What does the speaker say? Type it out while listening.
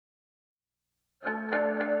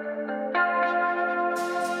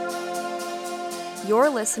You're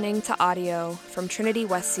listening to audio from Trinity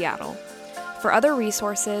West Seattle. For other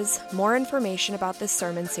resources, more information about this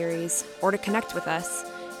sermon series, or to connect with us,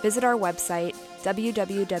 visit our website,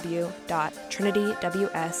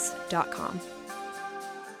 www.trinityws.com.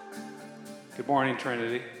 Good morning,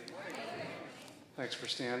 Trinity. Thanks for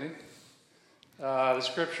standing. The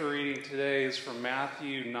scripture reading today is from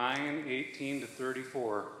Matthew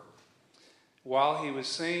 9:18-34. While he was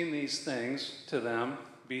saying these things to them,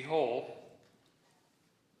 behold,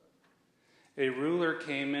 a ruler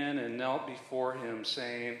came in and knelt before him,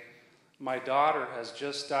 saying, "My daughter has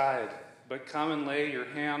just died, but come and lay your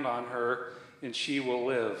hand on her, and she will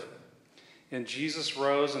live." And Jesus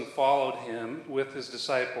rose and followed him with his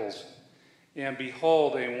disciples. And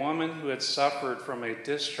behold, a woman who had suffered from a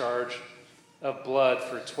discharge of blood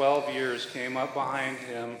for 12 years came up behind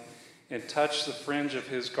him and touched the fringe of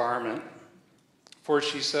his garment. For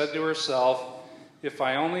she said to herself, "If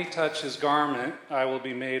I only touch his garment, I will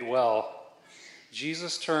be made well."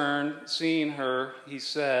 Jesus turned, seeing her, he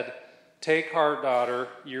said, "Take heart, daughter,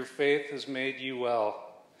 your faith has made you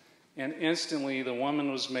well." And instantly the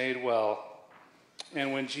woman was made well.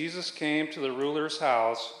 And when Jesus came to the ruler's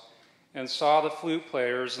house and saw the flute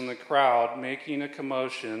players and the crowd making a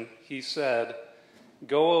commotion, he said,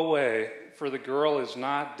 "Go away, for the girl is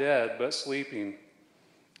not dead, but sleeping."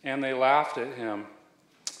 And they laughed at him.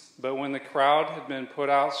 But when the crowd had been put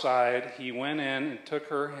outside, he went in and took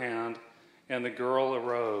her hand, and the girl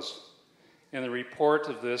arose. And the report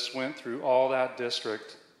of this went through all that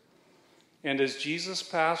district. And as Jesus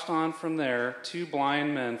passed on from there, 2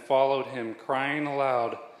 blind men followed him, crying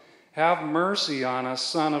aloud, "Have mercy on us,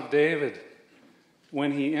 Son of David."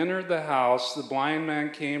 When he entered the house, the blind men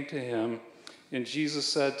came to him, and Jesus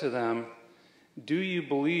said to them, "Do you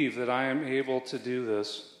believe that I am able to do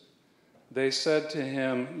this?" They said to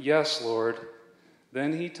him, "Yes, Lord."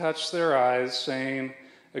 Then he touched their eyes, saying,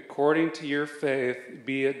 "According to your faith,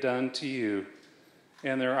 be it done to you."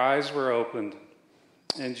 And their eyes were opened.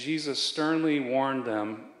 And Jesus sternly warned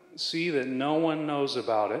them, "See that no one knows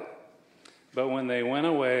about it." But when they went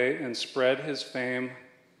away and spread his fame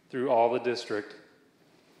through all the district.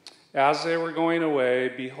 As they were going away,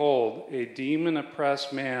 behold, a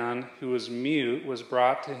demon-oppressed man who was mute was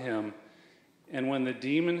brought to him. And when the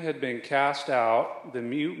demon had been cast out, the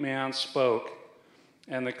mute man spoke,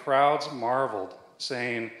 and the crowds marveled,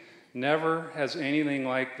 saying, "Never has anything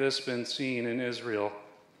like this been seen in Israel."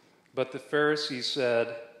 But the Pharisees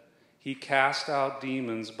said, "He cast out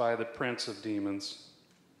demons by the prince of demons."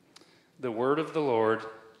 The word of the Lord.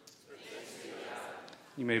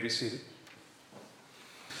 You may be seated.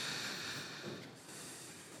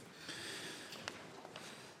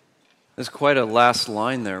 There's quite a last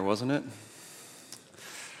line there, wasn't it?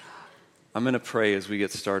 I'm going to pray as we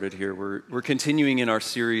get started here. We're continuing in our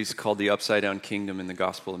series called The Upside Down Kingdom in the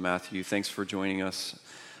Gospel of Matthew. Thanks for joining us.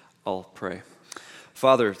 I'll pray.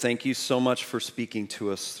 Father, thank you so much for speaking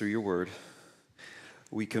to us through your word.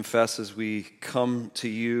 We confess as we come to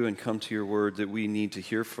you and come to your word that we need to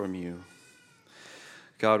hear from you.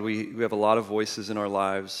 God, we have a lot of voices in our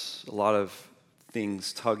lives, a lot of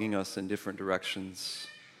things tugging us in different directions.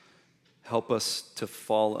 Help us to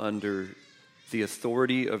fall under the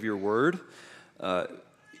authority of your word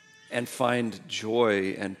and find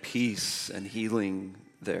joy and peace and healing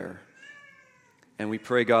there. And we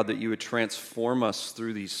pray, God, that you would transform us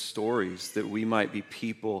through these stories, that we might be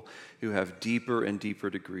people who have deeper and deeper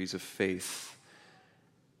degrees of faith.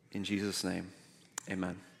 In Jesus' name,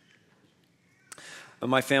 amen.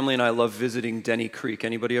 My family and I love visiting Denny Creek.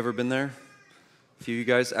 Anybody ever been there? A few of you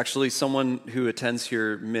guys. Actually, someone who attends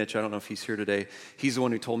here, Mitch, I don't know if he's here today, he's the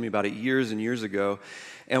one who told me about it years and years ago.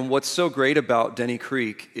 And what's so great about Denny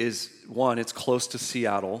Creek is, one, it's close to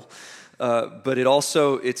Seattle, but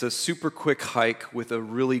it's a super quick hike with a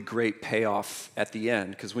really great payoff at the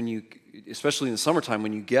end. Because when you, especially in the summertime,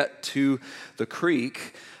 when you get to the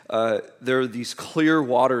creek, there are these clear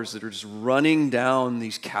waters that are just running down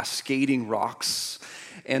these cascading rocks.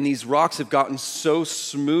 And these rocks have gotten so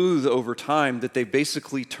smooth over time that they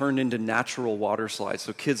basically turned into natural water slides.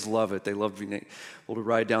 So kids love it. They love being able to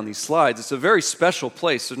ride down these slides. It's a very special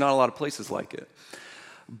place. There's not a lot of places like it.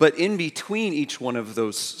 But in between each one of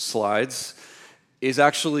those slides is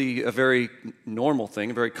actually a very normal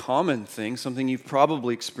thing, a very common thing, something you've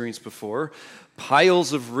probably experienced before.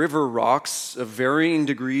 Piles of river rocks of varying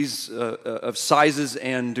degrees of sizes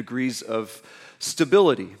and degrees of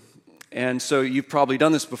stability. And so you've probably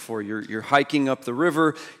done this before. You're hiking up the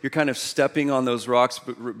river. You're kind of stepping on those rocks.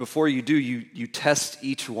 But before you do, you test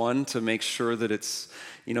each one to make sure that it's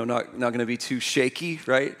not going to be too shaky,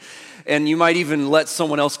 right? And you might even let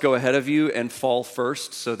someone else go ahead of you and fall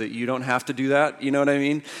first so that you don't have to do that. You know what I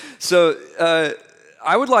mean? So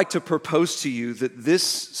I would like to propose to you that this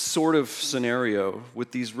sort of scenario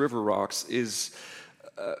with these river rocks is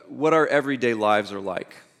what our everyday lives are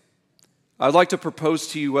like. I'd like to propose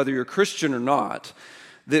to you, whether you're Christian or not,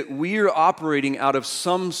 that we are operating out of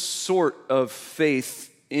some sort of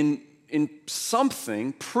faith in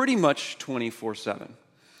something pretty much 24/7.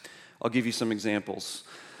 I'll give you some examples.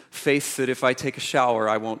 Faith that if I take a shower,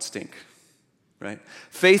 I won't stink, right?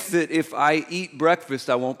 Faith that if I eat breakfast,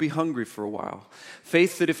 I won't be hungry for a while.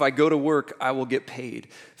 Faith that if I go to work, I will get paid.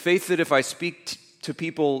 Faith that if I speak to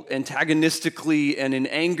people antagonistically and in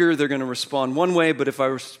anger, they're going to respond one way, but if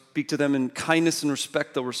I speak to them in kindness and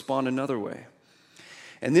respect, they'll respond another way.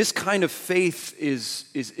 And this kind of faith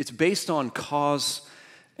it's based on cause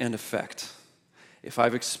and effect. If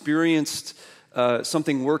I've experienced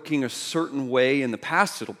something working a certain way in the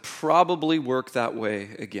past, it'll probably work that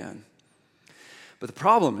way again. But the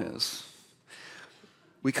problem is,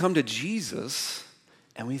 we come to Jesus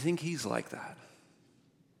and we think he's like that.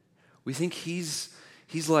 We think he's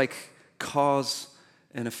like cause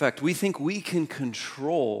and effect. We think we can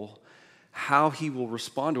control how he will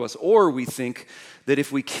respond to us. Or we think that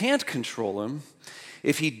if we can't control him,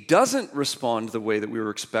 if he doesn't respond the way that we were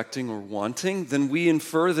expecting or wanting, then we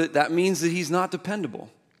infer that that means that he's not dependable.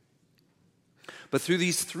 But through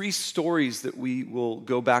these three stories that we will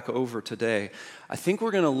go back over today, I think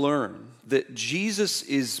we're going to learn that Jesus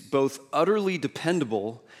is both utterly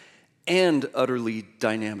dependable and utterly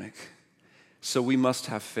dynamic. So we must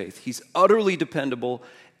have faith. He's utterly dependable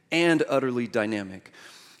and utterly dynamic.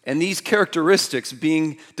 And these characteristics,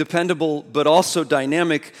 being dependable but also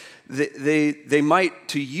dynamic, they might,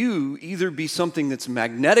 to you, either be something that's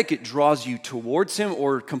magnetic, it draws you towards him,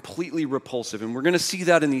 or completely repulsive. And we're going to see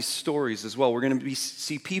that in these stories as well. We're going to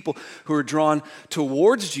see people who are drawn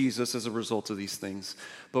towards Jesus as a result of these things.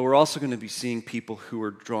 But we're also going to be seeing people who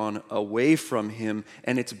are drawn away from him,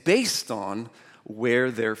 and it's based on where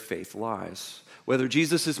their faith lies. Whether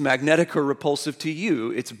Jesus is magnetic or repulsive to you,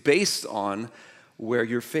 it's based on where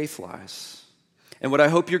your faith lies. And what I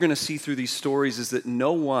hope you're going to see through these stories is that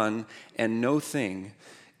no one and no thing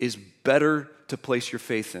is better to place your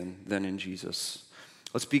faith in than in Jesus.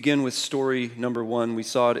 Let's begin with story number 1. We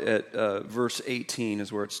saw it at verse 18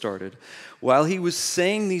 is where it started. While he was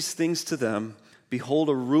saying these things to them, behold,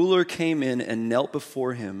 a ruler came in and knelt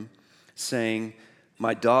before him, saying,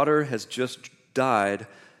 "My daughter has just died,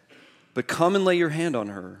 but come and lay your hand on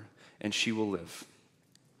her, and she will live."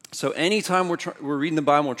 So anytime we're reading the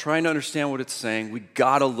Bible, we're trying to understand what it's saying, we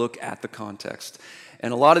got to look at the context.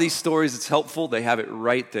 And a lot of these stories, it's helpful, they have it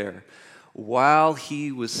right there. While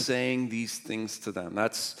he was saying these things to them,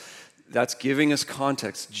 that's giving us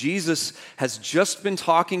context. Jesus has just been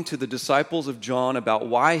talking to the disciples of John about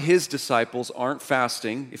why his disciples aren't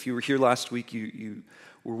fasting. If you were here last week, you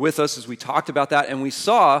were with us as we talked about that, and we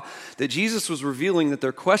saw that Jesus was revealing that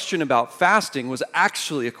their question about fasting was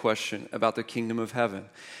actually a question about the kingdom of heaven.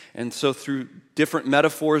 And so through different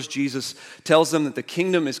metaphors, Jesus tells them that the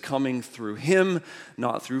kingdom is coming through him,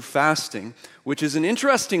 not through fasting, which is an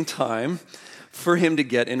interesting time for him to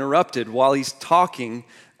get interrupted while he's talking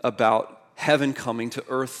about heaven coming to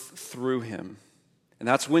earth through him. And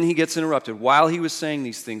that's when he gets interrupted, while he was saying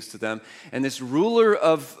these things to them. And this ruler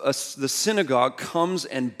of the synagogue comes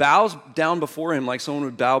and bows down before him like someone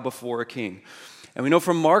would bow before a king. And we know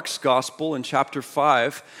from Mark's gospel in chapter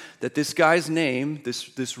 5 that this guy's name,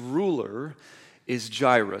 this ruler, is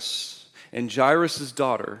Jairus. And Jairus'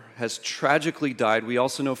 daughter has tragically died. We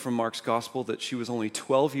also know from Mark's gospel that she was only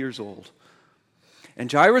 12 years old.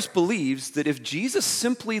 And Jairus believes that if Jesus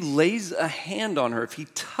simply lays a hand on her, if he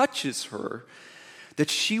touches her, that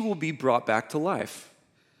she will be brought back to life.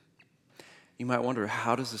 You might wonder,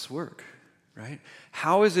 how does this work, right?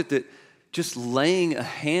 How is it that just laying a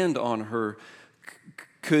hand on her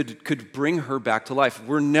could bring her back to life?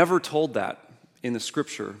 We're never told that in the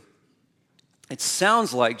scripture. It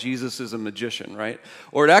sounds like Jesus is a magician, right?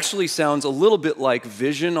 Or it actually sounds a little bit like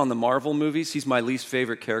Vision on the Marvel movies. He's my least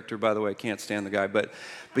favorite character, by the way. I can't stand the guy, but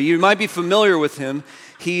you might be familiar with him.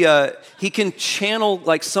 He can channel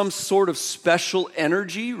like some sort of special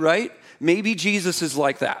energy, right? Maybe Jesus is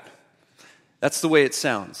like that. That's the way it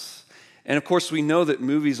sounds. And of course, we know that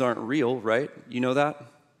movies aren't real, right? You know that?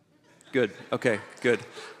 Good. Okay, good.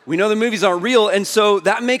 We know the movies aren't real, and so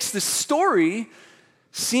that makes the story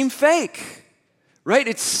seem fake, right?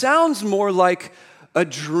 It sounds more like a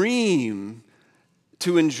dream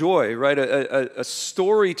to enjoy, right? A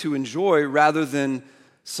story to enjoy rather than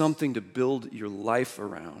something to build your life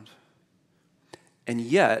around. And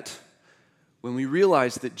yet, when we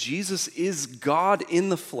realize that Jesus is God in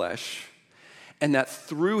the flesh and that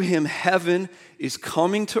through him heaven is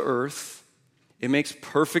coming to earth, it makes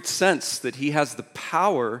perfect sense that he has the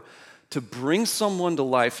power to bring someone to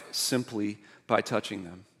life simply by touching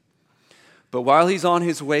them. But while he's on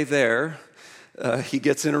his way there, he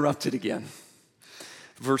gets interrupted again.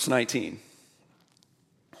 Verse 19.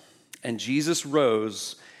 And Jesus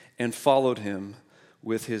rose and followed him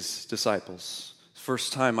with his disciples.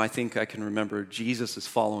 First time I think I can remember Jesus is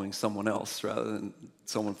following someone else rather than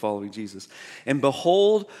someone following Jesus. And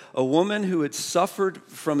behold, a woman who had suffered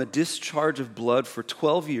from a discharge of blood for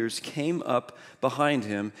 12 years came up behind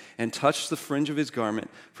him and touched the fringe of his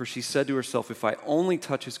garment, for she said to herself, if I only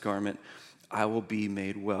touch his garment, I will be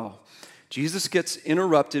made well. Jesus gets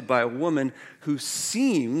interrupted by a woman who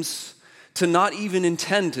seems to not even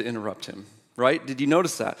intend to interrupt him, right? Did you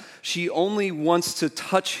notice that? She only wants to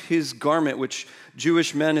touch his garment, which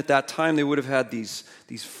Jewish men at that time, they would have had these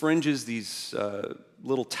fringes, these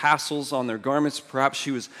little tassels on their garments. Perhaps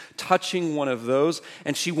she was touching one of those,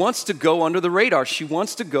 and she wants to go under the radar. She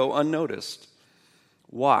wants to go unnoticed.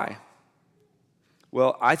 Why?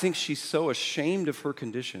 Well, I think she's so ashamed of her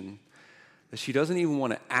condition that she doesn't even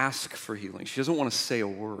want to ask for healing. She doesn't want to say a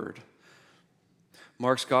word.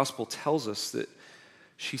 Mark's gospel tells us that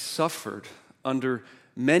she suffered under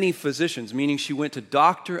many physicians, meaning she went to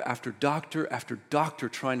doctor after doctor after doctor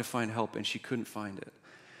trying to find help, and she couldn't find it.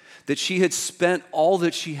 That she had spent all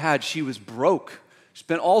that she had. She was broke.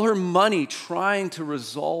 Spent all her money trying to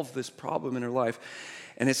resolve this problem in her life.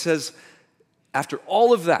 And it says, after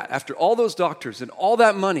all of that, after all those doctors and all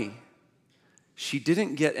that money, she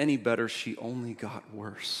didn't get any better. She only got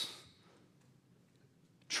worse.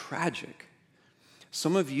 Tragic.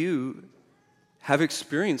 Some of you have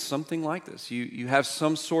experienced something like this. You have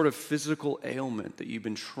some sort of physical ailment that you've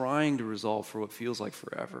been trying to resolve for what feels like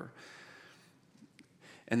forever.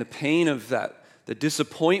 And the pain of that, the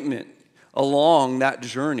disappointment along that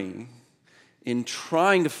journey in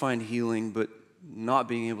trying to find healing but not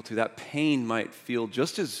being able to, that pain might feel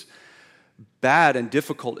just as bad and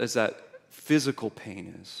difficult as that physical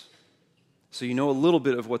pain is. So you know a little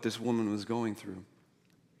bit of what this woman was going through.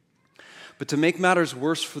 But to make matters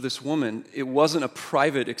worse for this woman, it wasn't a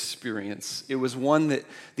private experience. It was one that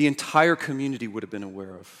the entire community would have been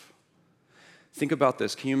aware of. Think about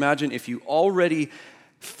this. Can you imagine if you already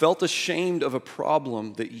felt ashamed of a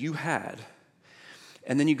problem that you had,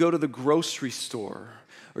 and then you go to the grocery store,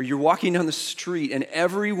 or you're walking down the street, and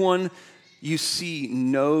everyone you see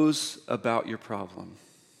knows about your problem?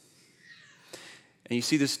 And you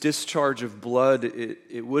see this discharge of blood,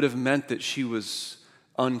 it would have meant that she was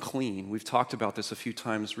unclean. We've talked about this a few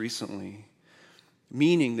times recently.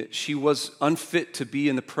 Meaning that she was unfit to be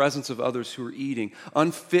in the presence of others who were eating,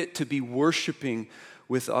 unfit to be worshiping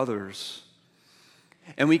with others.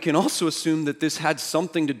 And we can also assume that this had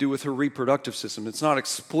something to do with her reproductive system. It's not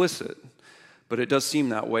explicit, but it does seem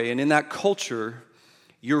that way. And in that culture,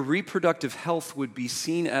 your reproductive health would be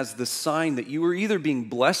seen as the sign that you were either being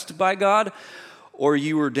blessed by God or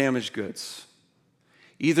you were damaged goods.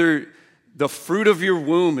 Either the fruit of your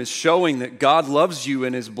womb is showing that God loves you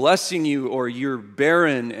and is blessing you, or you're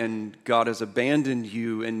barren and God has abandoned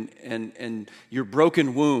you, and your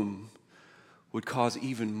broken womb would cause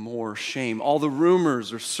even more shame. All the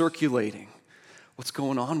rumors are circulating. What's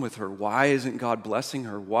going on with her? Why isn't God blessing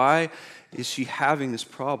her? Why is she having this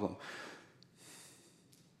problem?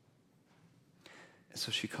 And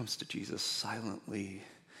so she comes to Jesus silently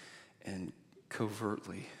and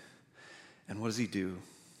covertly. And what does he do?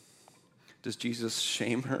 Does Jesus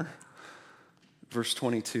shame her? Verse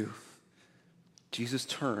 22. Jesus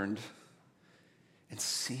turned, and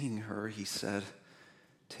seeing her, he said,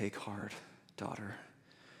 "Take heart, daughter.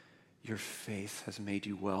 Your faith has made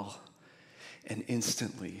you well." And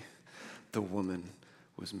instantly, the woman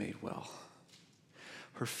was made well.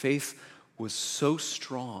 Her faith was so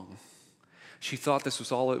strong, she thought this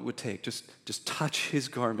was all it would take. Just touch his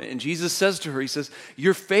garment. And Jesus says to her, he says,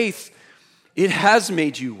 "Your faith, it has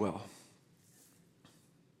made you well."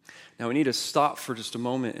 Now, we need to stop for just a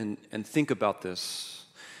moment and think about this,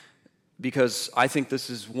 because I think this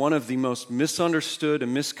is one of the most misunderstood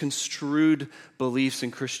and misconstrued beliefs in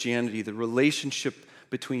Christianity, the relationship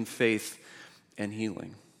between faith and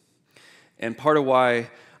healing. And part of why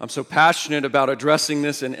I'm so passionate about addressing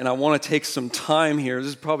this, and I want to take some time here, this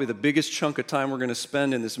is probably the biggest chunk of time we're going to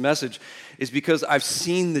spend in this message, is because I've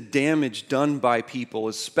seen the damage done by people,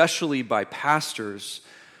 especially by pastors,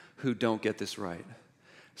 who don't get this right.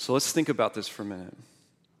 So let's think about this for a minute.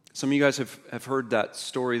 Some of you guys have heard that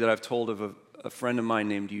story that I've told of a friend of mine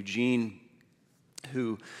named Eugene,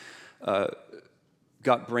 who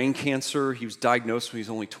got brain cancer. He was diagnosed when he was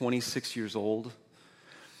only 26 years old.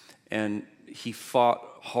 And he fought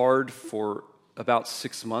hard for about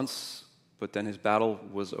 6 months, but then his battle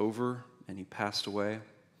was over and he passed away.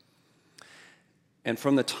 And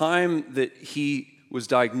from the time that he was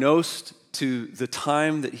diagnosed to the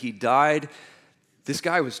time that he died, this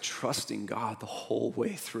guy was trusting God the whole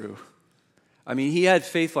way through. I mean, he had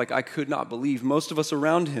faith like I could not believe. Most of us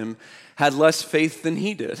around him had less faith than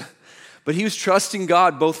he did. But he was trusting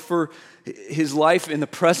God both for his life in the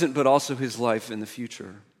present, but also his life in the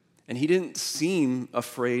future. And he didn't seem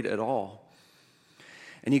afraid at all.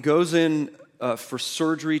 And he goes in for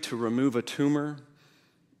surgery to remove a tumor.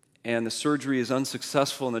 And the surgery is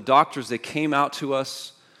unsuccessful. And the doctors, they came out to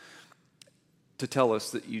us to tell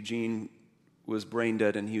us that Eugene was brain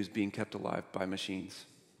dead and he was being kept alive by machines.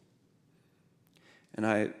 And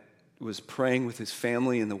I was praying with his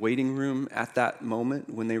family in the waiting room at that moment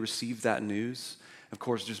when they received that news. Of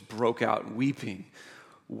course, just broke out weeping,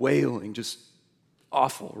 wailing, just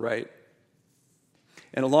awful, right?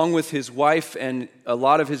 And along with his wife and a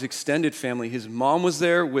lot of his extended family, his mom was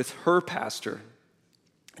there with her pastor.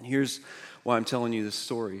 And here's why I'm telling you this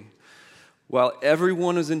story. While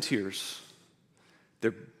everyone is in tears,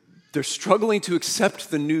 they're struggling to accept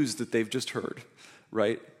the news that they've just heard,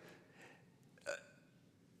 right?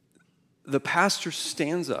 The pastor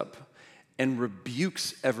stands up and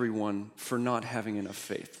rebukes everyone for not having enough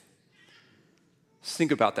faith. Just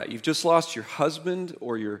think about that. You've just lost your husband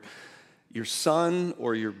or your son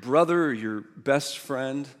or your brother or your best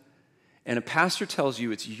friend, and a pastor tells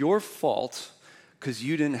you it's your fault because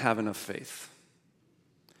you didn't have enough faith.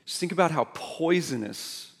 Just think about how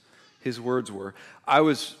poisonous his words were. I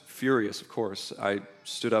was furious, of course. I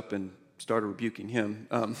stood up and started rebuking him.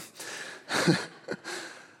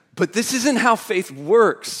 But this isn't how faith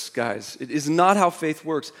works, guys. It is not how faith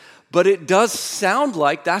works. But it does sound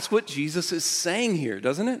like that's what Jesus is saying here,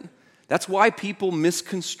 doesn't it? That's why people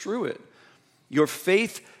misconstrue it. Your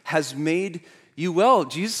faith has made you well.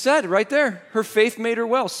 Jesus said right there, her faith made her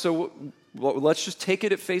well. So let's just take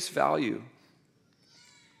it at face value.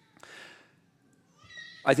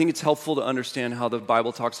 I think it's helpful to understand how the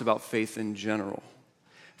Bible talks about faith in general.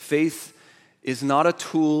 Faith is not a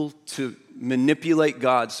tool to manipulate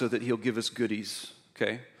God so that he'll give us goodies,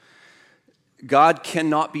 okay? God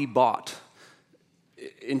cannot be bought.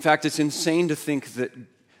 In fact, it's insane to think that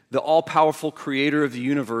the all-powerful creator of the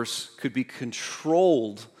universe could be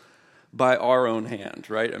controlled by our own hand,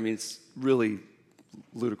 right? I mean, it's really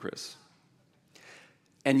ludicrous.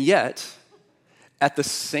 And yet, at the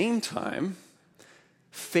same time,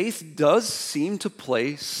 faith does seem to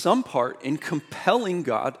play some part in compelling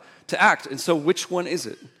God to act. And so which one is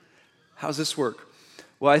it? How does this work?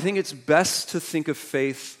 Well, I think it's best to think of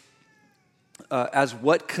faith as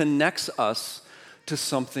what connects us to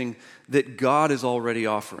something that God is already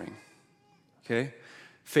offering. Okay?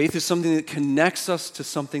 Faith is something that connects us to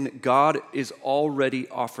something that God is already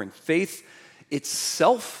offering. Faith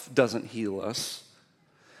itself doesn't heal us,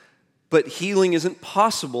 but healing isn't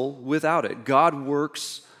possible without it. God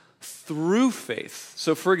works through faith.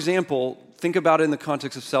 So, for example, think about it in the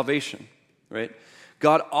context of salvation, right?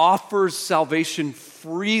 God offers salvation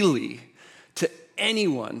freely to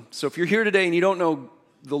anyone. So if you're here today and you don't know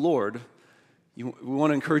the Lord, we want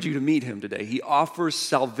to encourage you to meet him today. He offers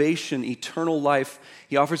salvation, eternal life.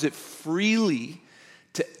 He offers it freely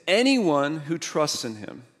to anyone who trusts in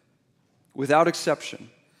him, without exception.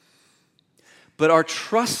 But our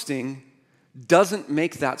trusting doesn't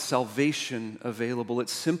make that salvation available. It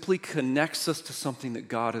simply connects us to something that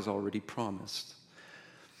God has already promised.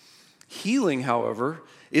 Healing, however,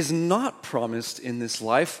 is not promised in this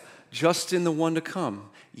life, just in the one to come.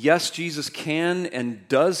 Yes, Jesus can and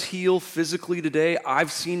does heal physically today.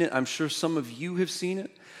 I've seen it. I'm sure some of you have seen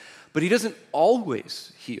it. But he doesn't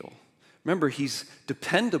always heal. Remember, he's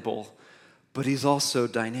dependable, but he's also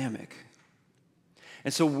dynamic.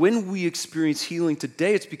 And so when we experience healing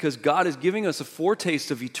today, it's because God is giving us a foretaste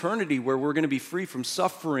of eternity where we're going to be free from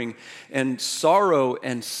suffering and sorrow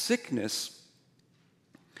and sickness.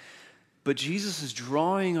 But Jesus is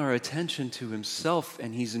drawing our attention to himself,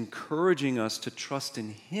 and he's encouraging us to trust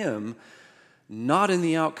in him, not in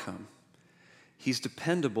the outcome. He's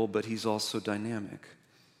dependable, but he's also dynamic.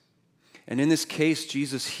 And in this case,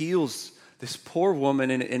 Jesus heals this poor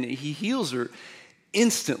woman, and he heals her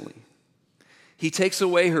instantly. He takes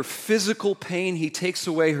away her physical pain, he takes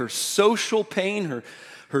away her social pain,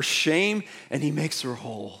 her shame, and he makes her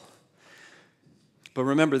whole. But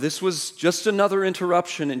remember, this was just another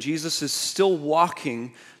interruption, and Jesus is still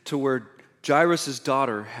walking to where Jairus'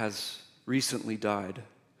 daughter has recently died.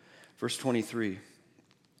 Verse 23.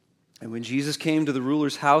 And when Jesus came to the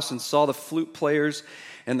ruler's house and saw the flute players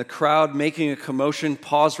and the crowd making a commotion,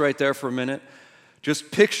 pause right there for a minute.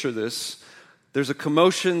 Just picture this. There's a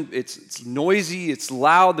commotion. It's noisy. It's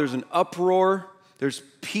loud. There's an uproar. There's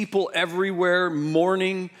people everywhere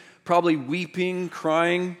mourning, probably weeping,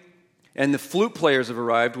 crying. And the flute players have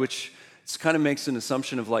arrived, which kind of makes an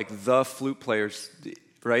assumption of like the flute players,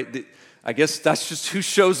 right? I guess that's just who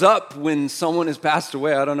shows up when someone has passed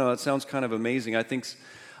away. I don't know. It sounds kind of amazing.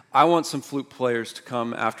 I want some flute players to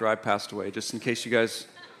come after I passed away, just in case you guys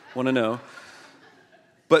want to know.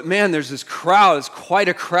 But man, there's this crowd. It's quite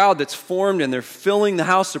a crowd that's formed, and they're filling the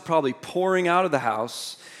house. They're probably pouring out of the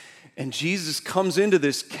house. And Jesus comes into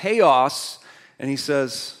this chaos, and he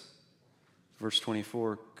says, verse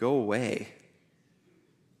 24, "Go away.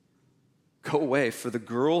 Go away, for the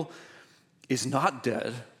girl is not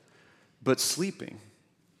dead, but sleeping."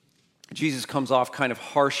 Jesus comes off kind of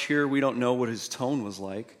harsh here. We don't know what his tone was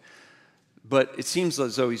like. But it seems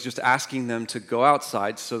as though he's just asking them to go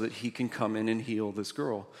outside so that he can come in and heal this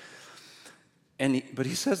girl. But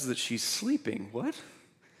he says that she's sleeping. What?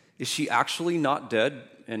 Is she actually not dead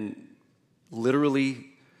and literally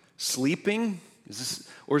sleeping? Is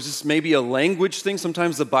this maybe a language thing?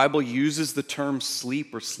 Sometimes the Bible uses the term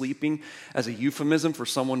sleep or sleeping as a euphemism for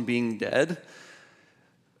someone being dead.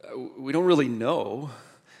 We don't really know.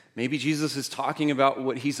 Maybe Jesus is talking about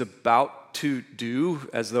what he's about to do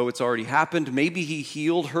as though it's already happened. Maybe he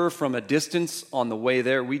healed her from a distance on the way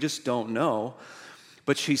there. We just don't know.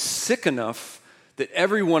 But she's sick enough that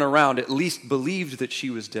everyone around at least believed that she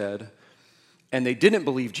was dead. And they didn't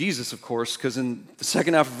believe Jesus, of course, because in the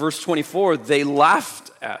second half of verse 24, they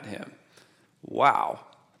laughed at him. Wow.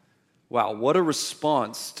 Wow, what a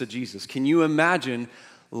response to Jesus. Can you imagine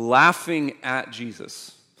laughing at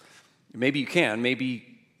Jesus? Maybe you can. Maybe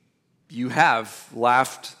you have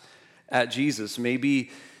laughed at Jesus.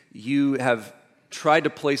 Maybe you have tried to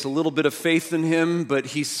place a little bit of faith in him, but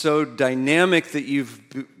he's so dynamic that you've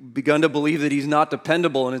begun to believe that he's not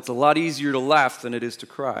dependable, and it's a lot easier to laugh than it is to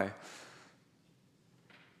cry.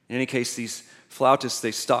 In any case, these flautists,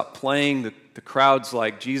 they stop playing. The crowd's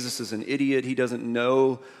like, Jesus is an idiot. He doesn't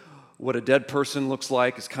know what a dead person looks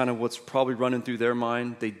like. It's kind of what's probably running through their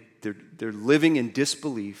mind. They're living in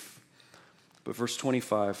disbelief. But verse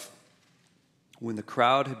 25, when the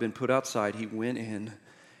crowd had been put outside, he went in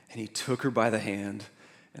and he took her by the hand,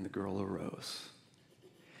 and the girl arose.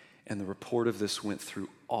 And the report of this went through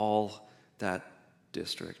all that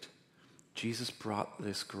district. Jesus brought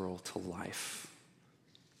this girl to life.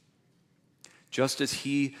 Just as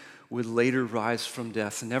he would later rise from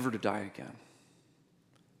death, never to die again.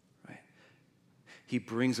 Right? He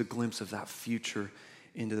brings a glimpse of that future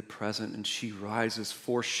into the present, and she rises,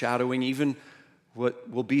 foreshadowing even what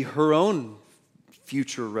will be her own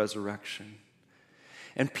future resurrection.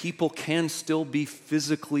 And people can still be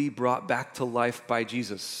physically brought back to life by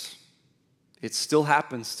Jesus. It still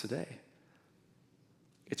happens today.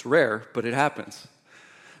 It's rare, but it happens,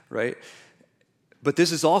 right? But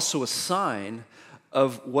this is also a sign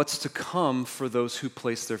of what's to come for those who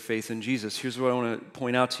place their faith in Jesus. Here's what I want to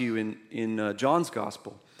point out to you in John's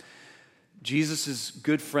gospel. Jesus'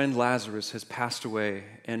 good friend Lazarus has passed away,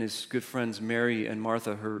 and his good friends Mary and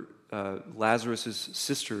Martha, Lazarus'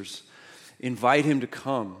 sisters, invite him to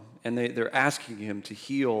come, and they're asking him to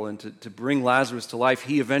heal and to bring Lazarus to life.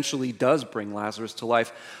 He eventually does bring Lazarus to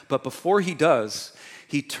life, but before he does,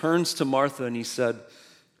 he turns to Martha and he said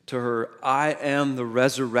to her, "I am the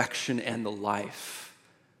resurrection and the life.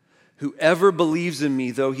 Whoever believes in me,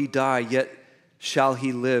 though he die, yet shall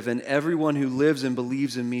he live, and everyone who lives and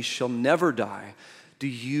believes in me shall never die." Do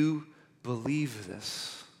you believe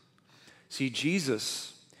this? See,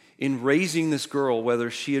 Jesus, in raising this girl,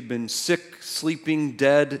 whether she had been sick, sleeping,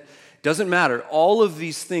 dead, doesn't matter. All of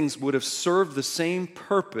these things would have served the same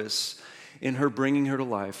purpose in her bringing her to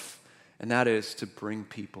life, and that is to bring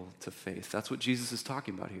people to faith. That's what Jesus is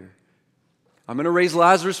talking about here. I'm going to raise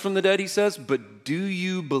Lazarus from the dead, he says, but do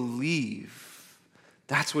you believe?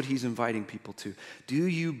 That's what he's inviting people to. Do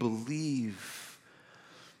you believe?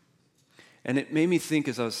 And it made me think,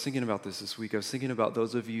 as I was thinking about this week, I was thinking about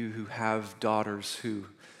those of you who have daughters who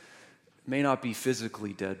may not be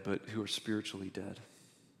physically dead, but who are spiritually dead.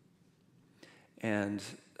 And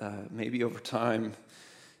maybe over time,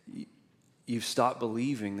 you've stopped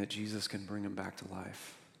believing that Jesus can bring them back to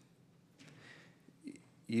life.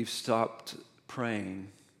 You've stopped praying.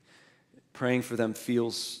 Praying for them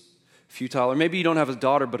feels futile. Or maybe you don't have a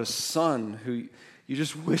daughter, but a son who you're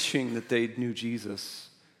just wishing that they knew Jesus.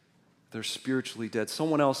 They're spiritually dead.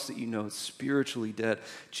 Someone else that you know is spiritually dead.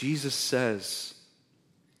 Jesus says,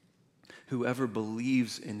 whoever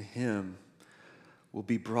believes in him will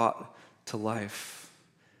be brought to life.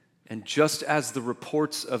 And just as the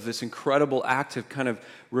reports of this incredible act have kind of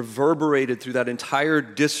reverberated through that entire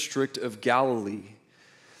district of Galilee,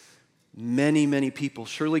 many, many people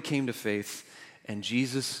surely came to faith, and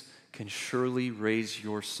Jesus can surely raise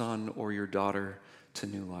your son or your daughter to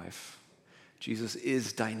new life. Jesus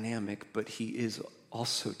is dynamic, but he is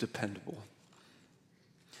also dependable.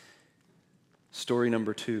 Story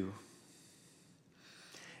number 2.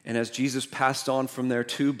 And as Jesus passed on from there,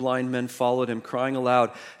 2 blind men followed him, crying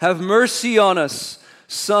aloud, "Have mercy on us,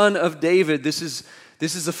 Son of David." This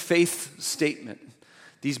is a faith statement.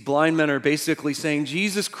 These blind men are basically saying,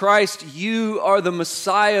 Jesus Christ, you are the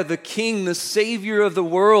Messiah, the King, the Savior of the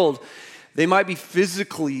world. They might be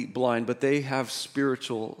physically blind, but they have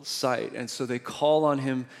spiritual sight. And so they call on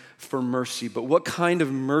him for mercy. But what kind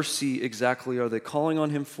of mercy exactly are they calling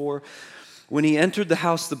on him for? When he entered the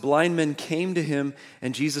house, the blind men came to him,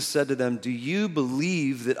 and Jesus said to them, "Do you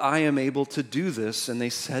believe that I am able to do this?" And they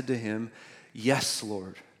said to him, "Yes,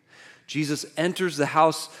 Lord." Jesus enters the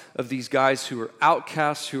house of these guys who are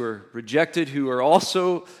outcasts, who are rejected, who are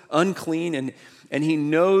also unclean, and he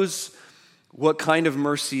knows what kind of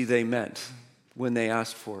mercy they meant when they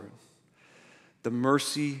asked for it. The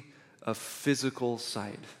mercy of physical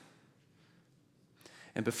sight.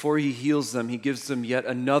 And before he heals them, he gives them yet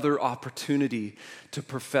another opportunity to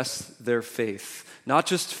profess their faith. Not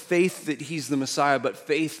just faith that he's the Messiah, but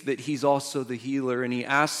faith that he's also the healer. And he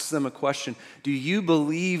asks them a question: do you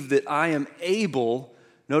believe that I am able,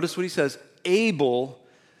 notice what he says, able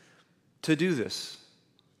to do this?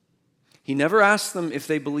 He never asks them if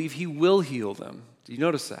they believe he will heal them. Do you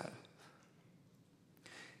notice that?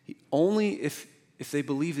 Only if they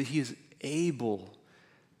believe that he is able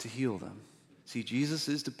to heal them. See, Jesus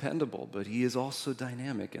is dependable, but he is also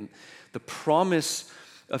dynamic. And the promise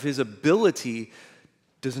of his ability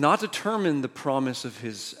does not determine the promise of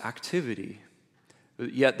his activity.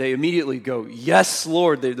 Yet they immediately go, "Yes,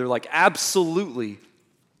 Lord." They're like, absolutely.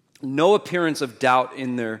 No appearance of doubt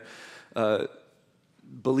in their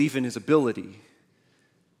belief in his ability.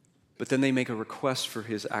 But then they make a request for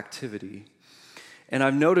his activity. And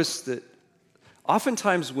I've noticed that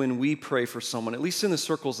oftentimes when we pray for someone, at least in the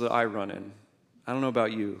circles that I run in, I don't know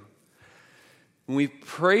about you, when we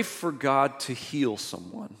pray for God to heal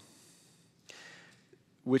someone,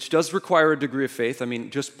 which does require a degree of faith. I mean,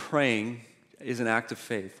 just praying is an act of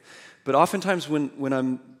faith. But oftentimes when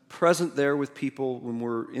I'm present there with people, when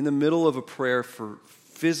we're in the middle of a prayer for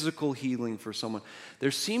physical healing for someone,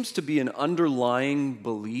 there seems to be an underlying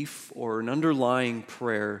belief or an underlying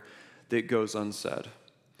prayer that goes unsaid.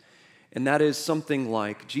 And that is something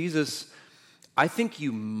like, Jesus, I think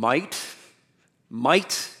you might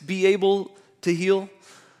be able to heal,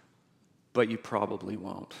 but you probably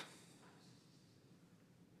won't.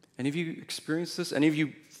 Any of you experienced this? Any of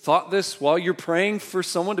you thought this while you're praying for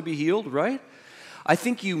someone to be healed, right? I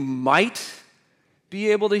think you might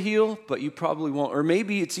be able to heal, but you probably won't. Or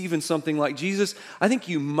maybe it's even something like, Jesus, I think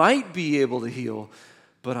you might be able to heal,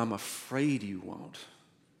 but I'm afraid you won't.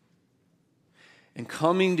 And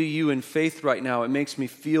coming to you in faith right now, it makes me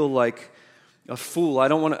feel like a fool. I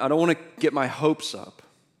don't want to get my hopes up.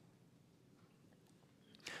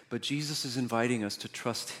 But Jesus is inviting us to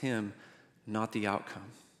trust him, not the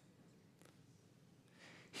outcome.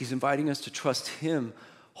 He's inviting us to trust him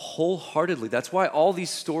wholeheartedly. That's why all these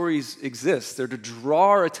stories exist. They're to draw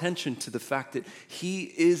our attention to the fact that he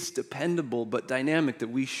is dependable but dynamic, that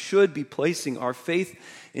we should be placing our faith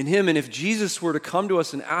in him. And if Jesus were to come to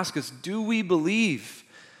us and ask us, do we believe?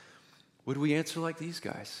 Would we answer like these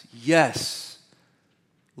guys? Yes,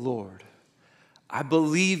 Lord. I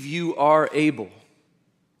believe you are able.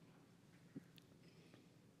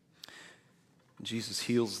 Jesus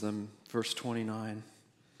heals them, verse 29.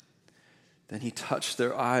 Then he touched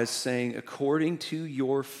their eyes, saying, according to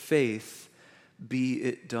your faith, be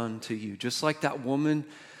it done to you. Just like that woman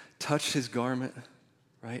touched his garment,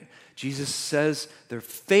 right? Jesus says their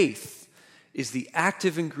faith is the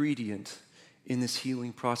active ingredient in this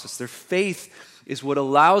healing process. Their faith is what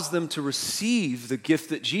allows them to receive the gift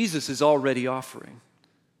that Jesus is already offering.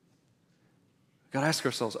 We've got to ask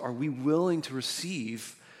ourselves, are we willing to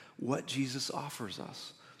receive what Jesus offers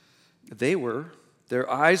us? Their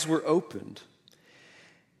eyes were opened.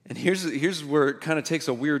 And here's where it kind of takes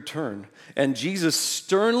a weird turn. And Jesus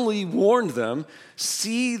sternly warned them,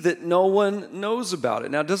 see that no one knows about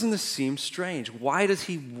it. Now, doesn't this seem strange? Why does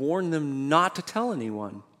he warn them not to tell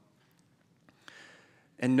anyone?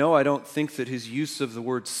 And no, I don't think that his use of the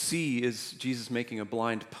word see is Jesus making a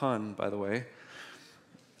blind pun, by the way.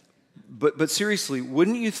 But seriously,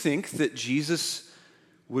 wouldn't you think that Jesus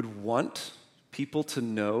would want people to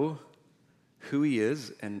know who he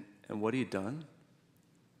is and what he had done,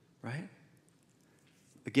 right?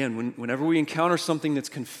 Again, whenever we encounter something that's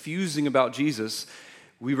confusing about Jesus,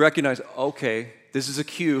 we recognize, okay, this is a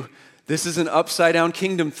cue. This is an upside-down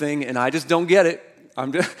kingdom thing, and I just don't get it. I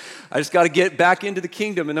just got to get back into the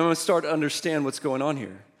kingdom, and I'm going to start to understand what's going on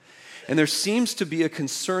here. And there seems to be a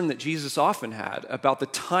concern that Jesus often had about the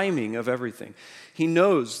timing of everything. He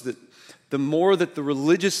knows that the more that the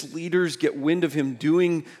religious leaders get wind of him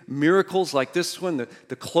doing miracles like this one,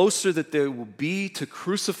 the closer that they will be to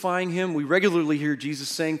crucifying him. We regularly hear Jesus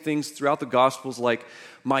saying things throughout the Gospels like,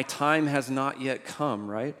 my time has not yet come,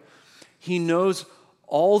 right? He knows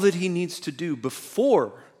all that he needs to do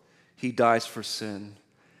before he dies for sin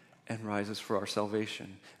and rises for our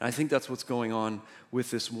salvation. And I think that's what's going on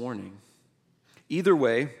with this warning. Either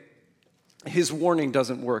way, his warning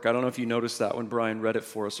doesn't work. I don't know if you noticed that when Brian read it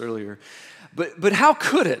for us earlier. But how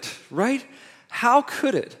could it, right? How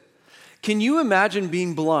could it? Can you imagine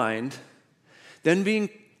being blind, then being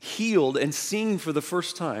healed and seeing for the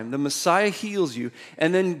first time? The Messiah heals you,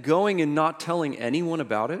 and then going and not telling anyone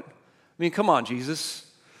about it? I mean, come on,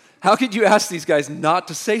 Jesus. How could you ask these guys not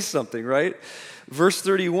to say something, right? Verse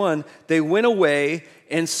 31, they went away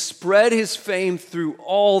and spread his fame through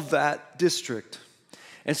all that district.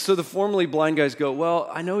 And so the formerly blind guys go, well,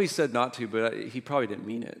 I know he said not to, but he probably didn't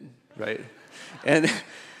mean it, right? And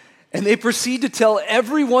they proceed to tell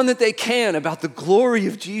everyone that they can about the glory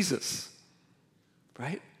of Jesus,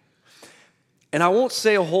 right? And I won't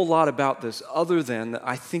say a whole lot about this other than that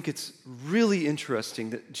I think it's really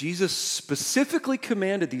interesting that Jesus specifically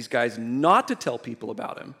commanded these guys not to tell people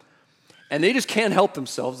about him. And they just can't help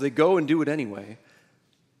themselves. They go and do it anyway.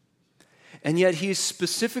 And yet he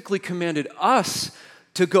specifically commanded us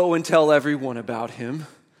to go and tell everyone about him.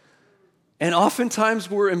 And oftentimes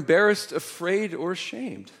we're embarrassed, afraid, or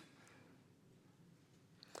ashamed.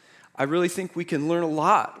 I really think we can learn a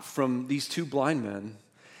lot from these two blind men,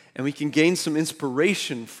 and we can gain some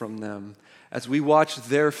inspiration from them as we watch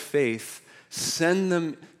their faith send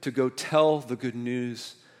them to go tell the good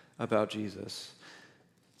news about Jesus.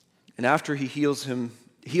 And after he heals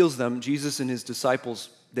them, Jesus and his disciples,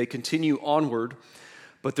 they continue onward,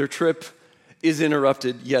 but their trip is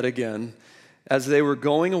interrupted yet again. As they were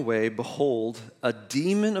going away, behold, a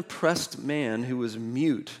demon-oppressed man who was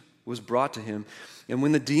mute was brought to him. And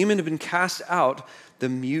when the demon had been cast out, the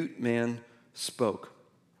mute man spoke.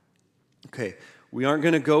 Okay, we aren't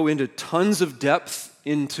going to go into tons of depth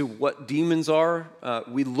into what demons are.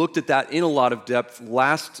 We looked at that in a lot of depth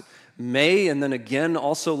last May and then again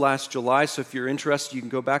also last July. So if you're interested, you can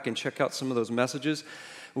go back and check out some of those messages.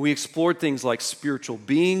 We explored things like spiritual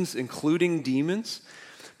beings, including demons.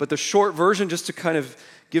 But the short version, just to kind of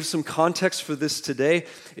give some context for this today,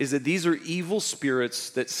 is that these are evil spirits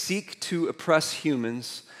that seek to oppress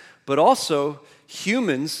humans, but also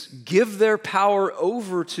humans give their power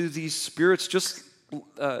over to these spirits just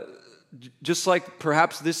like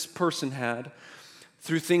perhaps this person had,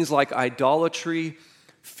 through things like idolatry,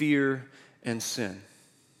 fear, and sin.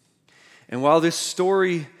 And while this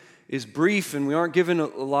story is brief and we aren't given a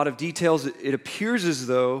lot of details, it appears as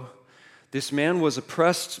though this man was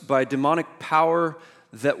oppressed by demonic power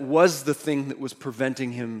that was the thing that was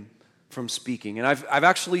preventing him from speaking. And I've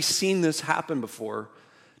actually seen this happen before,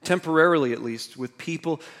 temporarily at least, with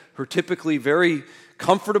people who are typically very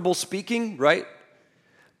comfortable speaking, right?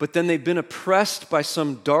 But then they've been oppressed by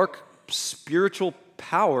some dark spiritual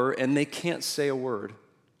power and they can't say a word.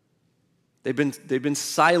 They've been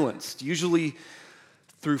silenced, usually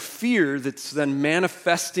through fear that's then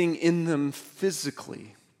manifesting in them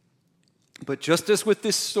physically. But just as with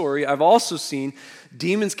this story, I've also seen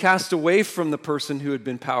demons cast away from the person who had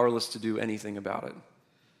been powerless to do anything about it.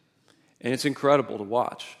 And it's incredible to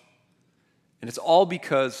watch. And it's all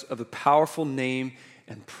because of the powerful name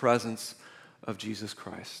and presence of Jesus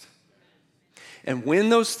Christ. And when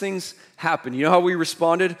those things happen, you know how we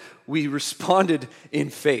responded? We responded in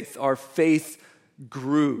faith. Our faith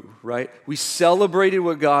grew, right? We celebrated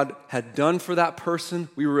what God had done for that person.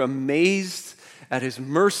 We were amazed at his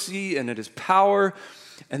mercy and at his power.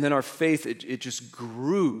 And then our faith, it just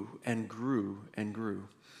grew and grew and grew.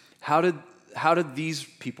 How did these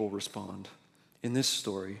people respond in this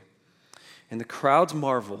story? And the crowds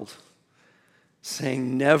marveled,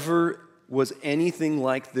 saying, "Never was anything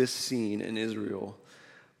like this seen in Israel."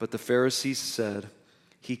 But the Pharisees said,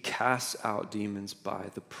 "He casts out demons by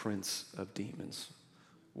the prince of demons."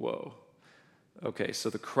 Whoa. Okay, so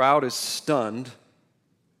the crowd is stunned.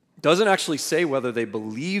 Doesn't actually say whether they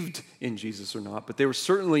believed in Jesus or not, but they were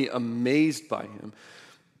certainly amazed by him.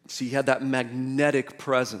 So he had that magnetic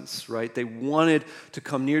presence, right? They wanted to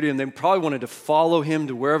come near to him. They probably wanted to follow him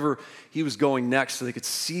to wherever he was going next so they could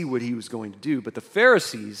see what he was going to do. But the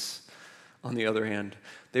Pharisees, on the other hand,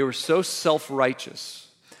 they were so self-righteous.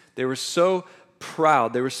 They were so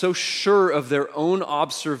proud. They were so sure of their own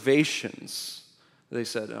observations. They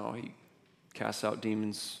said, oh, he casts out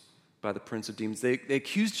demons by the prince of demons. They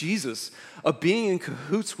accused Jesus of being in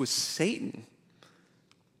cahoots with Satan.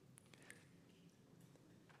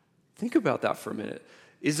 Think about that for a minute.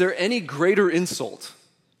 Is there any greater insult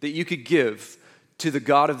that you could give to the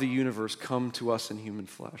God of the universe come to us in human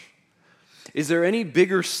flesh? Is there any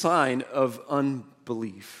bigger sign of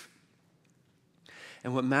unbelief?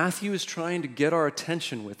 And what Matthew is trying to get our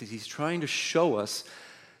attention with is he's trying to show us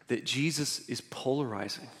that Jesus is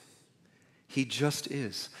polarizing. He just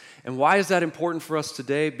is. And why is that important for us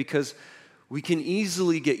today? Because we can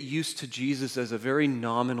easily get used to Jesus as a very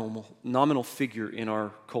nominal figure in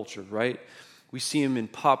our culture, right? We see him in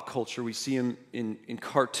pop culture. We see him in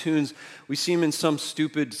cartoons. We see him in some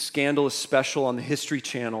stupid, scandalous special on the History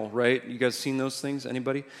Channel, right? You guys seen those things?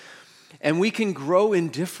 Anybody? And we can grow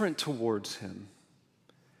indifferent towards him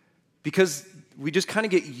because we just kind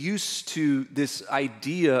of get used to this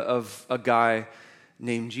idea of a guy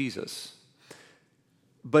named Jesus.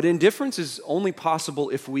 But indifference is only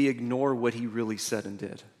possible if we ignore what he really said and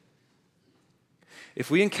did.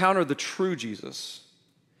 If we encounter the true Jesus,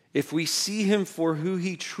 if we see him for who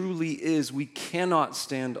he truly is, we cannot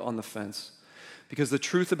stand on the fence because the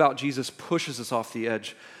truth about Jesus pushes us off the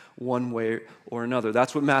edge one way or another.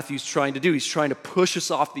 That's what Matthew's trying to do. He's trying to push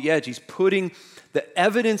us off the edge. He's putting the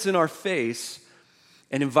evidence in our face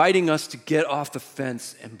and inviting us to get off the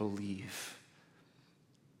fence and believe.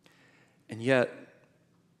 And yet,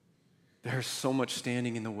 there's so much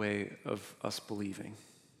standing in the way of us believing.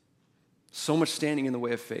 So much standing in the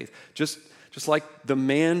way of faith. Just like the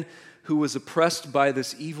man who was oppressed by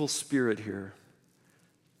this evil spirit here,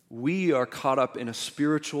 we are caught up in a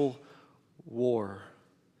spiritual war.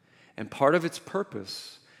 And part of its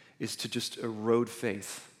purpose is to just erode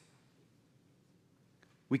faith.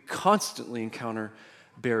 We constantly encounter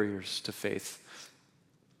barriers to faith.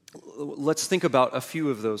 Let's think about a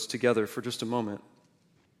few of those together for just a moment.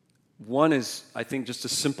 One is, I think, just a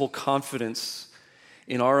simple confidence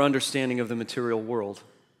in our understanding of the material world.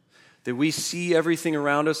 That we see everything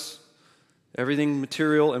around us, everything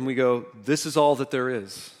material, and we go, this is all that there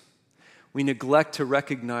is. We neglect to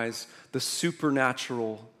recognize the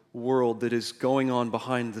supernatural world that is going on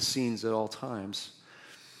behind the scenes at all times.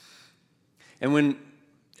 And when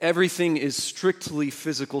everything is strictly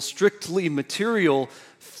physical, strictly material,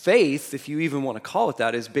 faith, if you even want to call it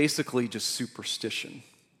that, is basically just superstition.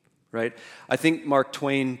 Right? I think Mark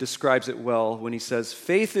Twain describes it well when he says,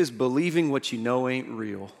 faith is believing what you know ain't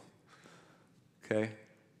real. Okay?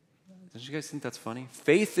 Don't you guys think that's funny?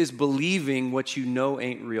 Faith is believing what you know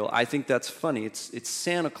ain't real. I think that's funny. It's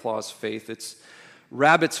Santa Claus faith. It's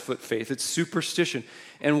rabbit's foot faith. It's superstition.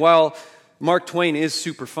 And while Mark Twain is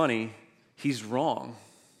super funny, he's wrong.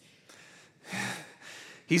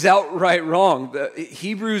 He's outright wrong.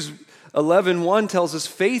 Hebrews 11:1 tells us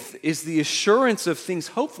faith is the assurance of things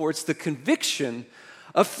hoped for. It's the conviction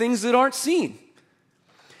of things that aren't seen.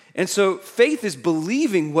 And so faith is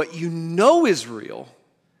believing what you know is real,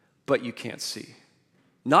 but you can't see.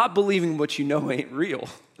 Not believing what you know ain't real.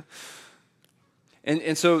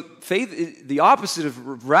 And so faith, the opposite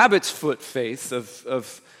of rabbit's foot faith,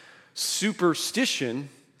 of superstition,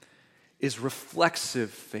 is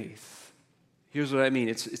reflexive faith. Here's what I mean.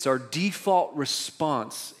 It's our default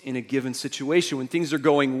response in a given situation. When things are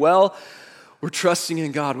going well, we're trusting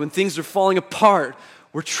in God. When things are falling apart,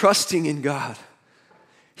 we're trusting in God.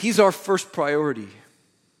 He's our first priority.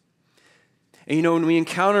 And when we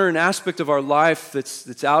encounter an aspect of our life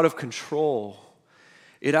that's out of control,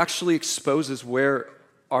 it actually exposes where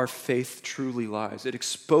our faith truly lies. It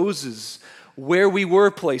exposes where we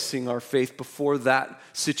were placing our faith before that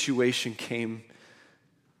situation came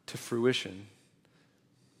to fruition.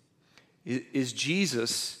 Is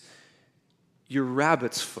Jesus your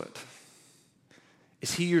rabbit's foot?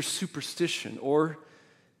 Is he your superstition? Or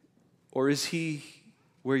is he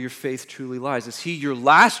where your faith truly lies? Is he your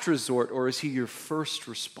last resort, or is he your first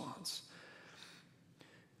response?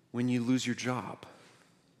 When you lose your job,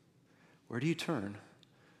 where do you turn?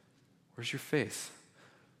 Where's your faith?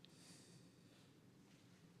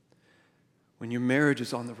 When your marriage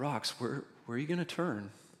is on the rocks, where are you going to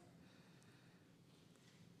turn?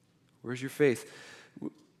 Where's your faith?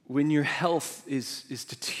 When your health is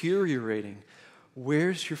deteriorating,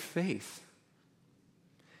 where's your faith?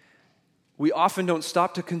 We often don't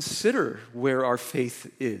stop to consider where our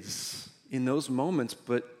faith is in those moments,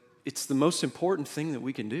 but it's the most important thing that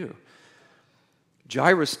we can do.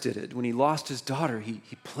 Jairus did it. When he lost his daughter, he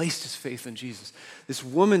placed his faith in Jesus. This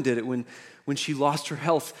woman did it when she lost her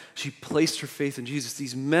health. She placed her faith in Jesus.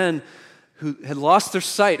 These men who had lost their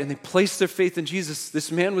sight and they placed their faith in Jesus.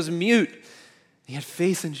 This man was mute. He had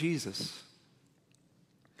faith in Jesus.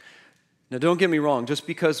 Now, don't get me wrong. Just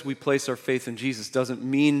because we place our faith in Jesus doesn't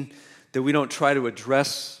mean that we don't try to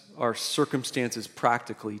address our circumstances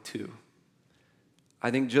practically too.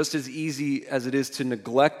 I think just as easy as it is to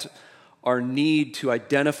neglect our need to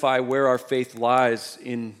identify where our faith lies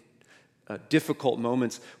in difficult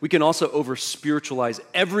moments, we can also over-spiritualize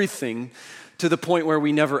everything to the point where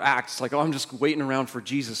we never act. It's like, I'm just waiting around for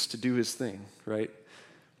Jesus to do his thing, right?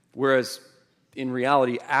 Whereas in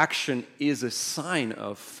reality, action is a sign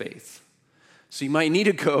of faith. So you might need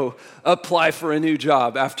to go apply for a new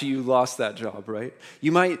job after you lost that job, right?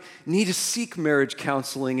 You might need to seek marriage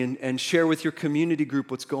counseling and share with your community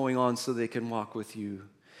group what's going on so they can walk with you.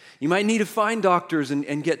 You might need to find doctors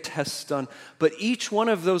and get tests done. But each one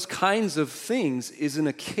of those kinds of things is an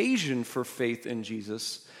occasion for faith in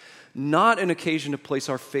Jesus, not an occasion to place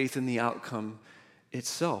our faith in the outcome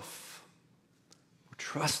itself.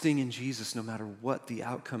 Trusting in Jesus no matter what the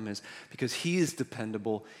outcome is, because he is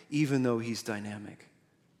dependable even though he's dynamic.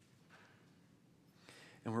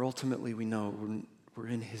 And we know we're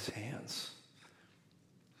in his hands.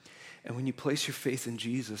 And when you place your faith in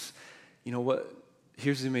Jesus, you know what?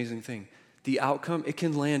 Here's the amazing thing. The outcome, it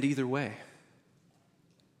can land either way.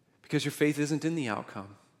 Because your faith isn't in the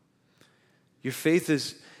outcome. Your faith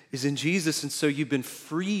is in Jesus, and so you've been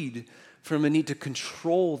freed from a need to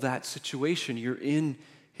control that situation. You're in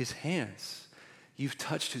his hands. You've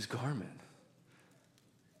touched his garment.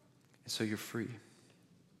 And so you're free.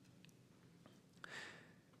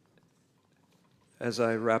 As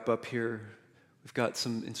I wrap up here, we've got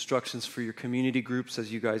some instructions for your community groups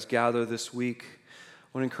as you guys gather this week.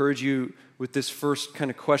 I want to encourage you with this first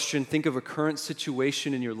kind of question. Think of a current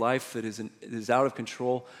situation in your life that is out of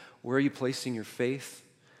control. Where are you placing your faith?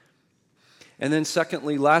 And then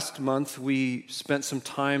secondly, last month we spent some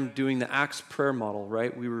time doing the Acts prayer model,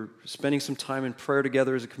 right? We were spending some time in prayer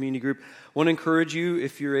together as a community group. I want to encourage you,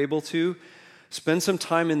 if you're able to, spend some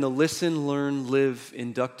time in the Listen, Learn, Live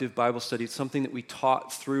inductive Bible study. It's something that we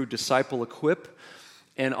taught through Disciple Equip,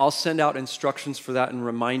 and I'll send out instructions for that and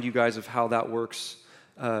remind you guys of how that works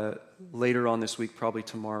later on this week, probably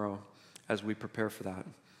tomorrow, as we prepare for that.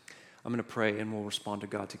 I'm going to pray and we'll respond to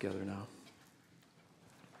God together now.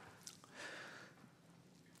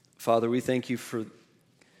 Father, we thank you for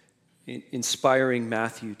inspiring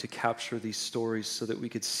Matthew to capture these stories so that we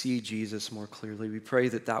could see Jesus more clearly. We pray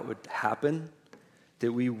that that would happen,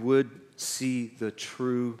 that we would see the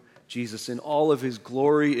true Jesus in all of his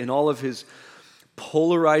glory, in all of his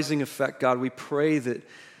polarizing effect. God, we pray that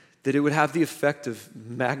it would have the effect of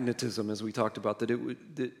magnetism, as we talked about,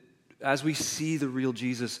 that as we see the real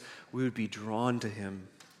Jesus, we would be drawn to him.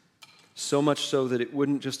 So much so that it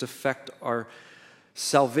wouldn't just affect our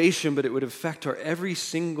salvation, but it would affect our every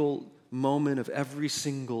single moment of every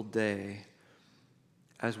single day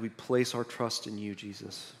as we place our trust in you,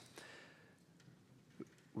 Jesus.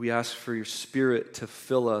 We ask for your Spirit to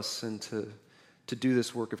fill us and to do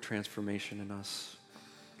this work of transformation in us.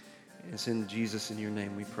 It's in Jesus, in your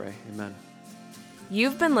name we pray. Amen.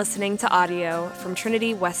 You've been listening to audio from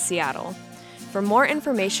Trinity West Seattle. For more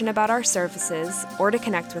information about our services or to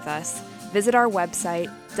connect with us, visit our website,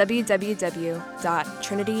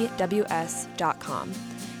 www.trinityws.com.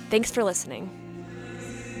 Thanks for listening.